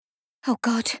Oh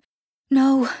God,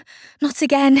 no, not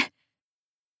again.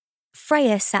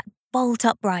 Freya sat bolt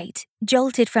upright,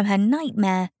 jolted from her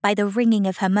nightmare by the ringing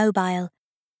of her mobile.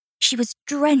 She was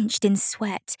drenched in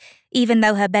sweat, even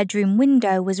though her bedroom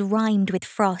window was rimed with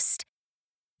frost.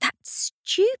 That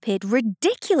stupid,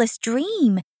 ridiculous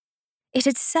dream! It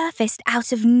had surfaced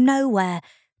out of nowhere,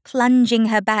 plunging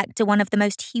her back to one of the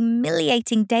most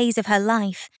humiliating days of her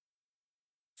life.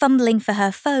 Fumbling for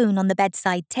her phone on the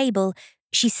bedside table,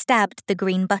 she stabbed the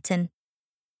green button.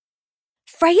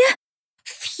 Freya?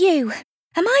 Phew!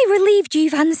 Am I relieved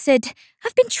you've answered?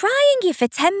 I've been trying you for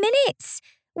 10 minutes.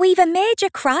 We've a major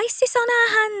crisis on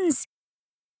our hands.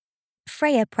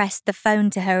 Freya pressed the phone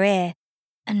to her ear.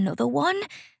 Another one?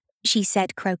 She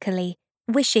said croakily,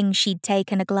 wishing she'd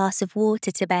taken a glass of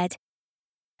water to bed.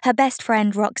 Her best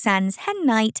friend Roxanne's hen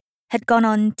night had gone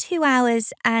on 2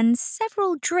 hours and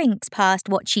several drinks past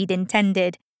what she'd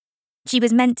intended. She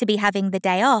was meant to be having the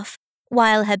day off,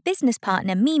 while her business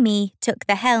partner Mimi took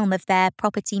the helm of their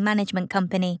property management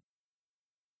company.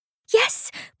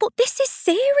 Yes, but this is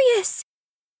serious.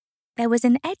 There was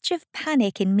an edge of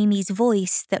panic in Mimi's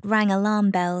voice that rang alarm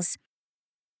bells.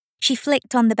 She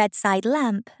flicked on the bedside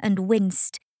lamp and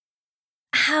winced.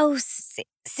 How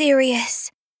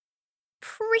serious?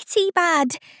 Pretty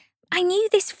bad. I knew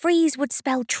this freeze would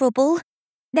spell trouble.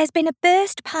 There's been a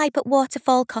burst pipe at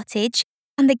Waterfall Cottage,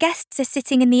 and the guests are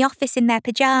sitting in the office in their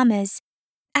pyjamas.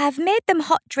 I've made them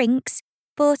hot drinks,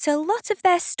 but a lot of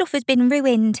their stuff has been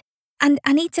ruined, and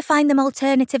I need to find them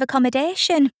alternative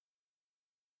accommodation.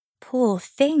 Poor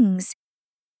things.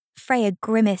 Freya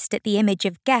grimaced at the image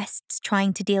of guests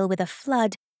trying to deal with a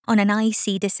flood on an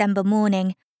icy December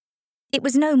morning. It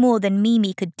was no more than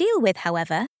Mimi could deal with,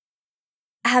 however.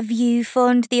 Have you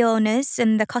phoned the owners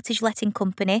and the cottage letting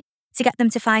company to get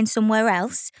them to find somewhere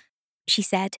else? She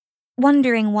said,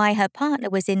 wondering why her partner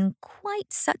was in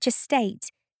quite such a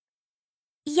state.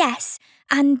 Yes,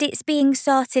 and it's being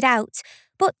sorted out,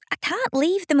 but I can't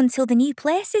leave them until the new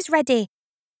place is ready.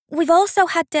 We've also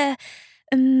had a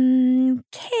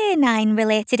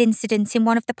canine-related incident in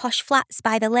one of the posh flats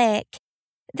by the lake.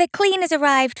 The cleaners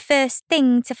arrived first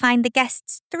thing to find the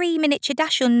guests' 3 miniature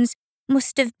dachshunds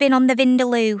must have been on the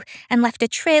vindaloo and left a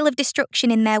trail of destruction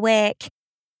in their wake.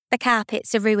 The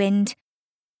carpets are ruined.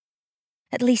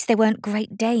 At least they weren't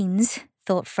Great Danes,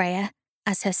 thought Freya,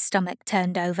 as her stomach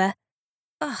turned over.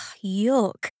 Ugh,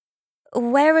 yuck.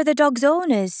 Where are the dog's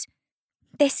owners?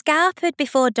 They scarpered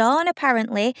before dawn,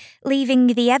 apparently, leaving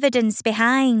the evidence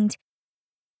behind.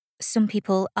 Some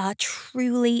people are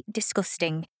truly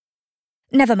disgusting.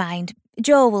 Never mind,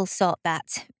 Joe will sort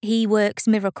that. He works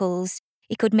miracles.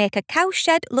 He could make a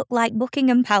cowshed look like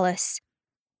Buckingham Palace.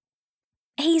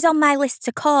 He's on my list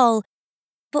to call.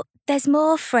 But there's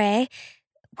more, Frey.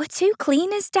 We're 2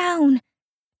 cleaners down.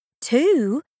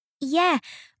 2? Yeah,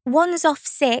 one's off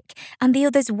sick and the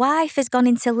other's wife has gone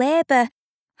into labour.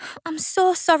 I'm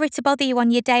so sorry to bother you on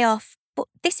your day off, but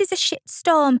this is a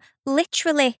shitstorm,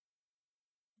 literally.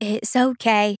 It's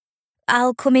okay.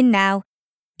 I'll come in now.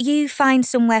 You find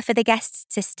somewhere for the guests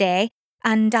to stay,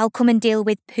 and I'll come and deal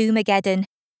with Poomageddon.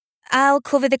 I'll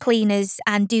cover the cleaners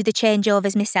and do the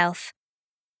changeovers myself.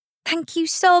 Thank you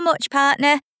so much,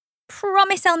 partner.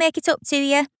 Promise I'll make it up to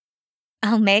you.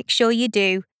 I'll make sure you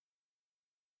do.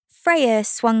 Freya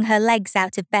swung her legs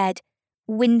out of bed,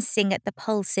 wincing at the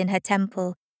pulse in her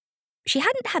temple. She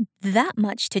hadn't had that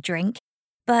much to drink,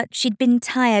 but she'd been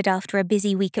tired after a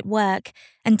busy week at work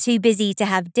and too busy to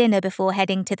have dinner before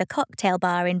heading to the cocktail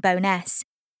bar in Bowness.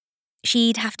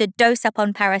 She'd have to dose up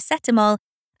on paracetamol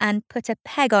and put a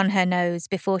peg on her nose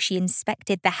before she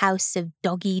inspected the house of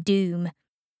Doggy Doom.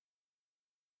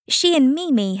 She and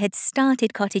Mimi had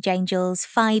started Cottage Angels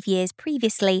 5 years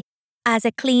previously as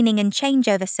a cleaning and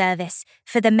changeover service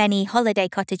for the many holiday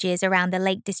cottages around the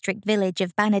Lake District village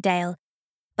of Bannerdale,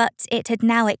 but it had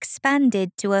now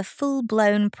expanded to a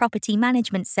full-blown property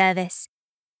management service.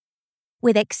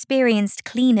 With experienced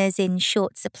cleaners in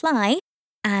short supply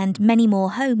and many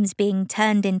more homes being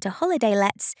turned into holiday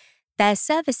lets, their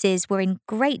services were in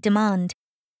great demand.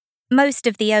 Most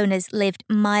of the owners lived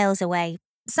miles away,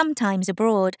 sometimes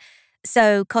abroad,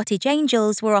 so Cottage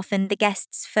Angels were often the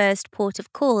guests' first port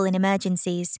of call in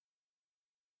emergencies.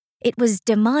 It was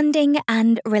demanding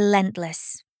and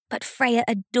relentless, but Freya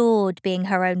adored being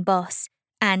her own boss,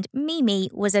 and Mimi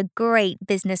was a great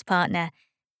business partner,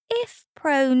 if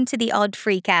prone to the odd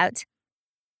freak-out.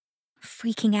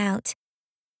 Freaking out.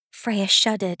 Freya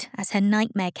shuddered as her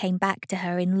nightmare came back to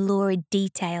her in lurid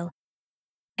detail.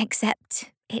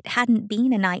 Except it hadn't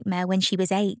been a nightmare when she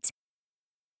was 8.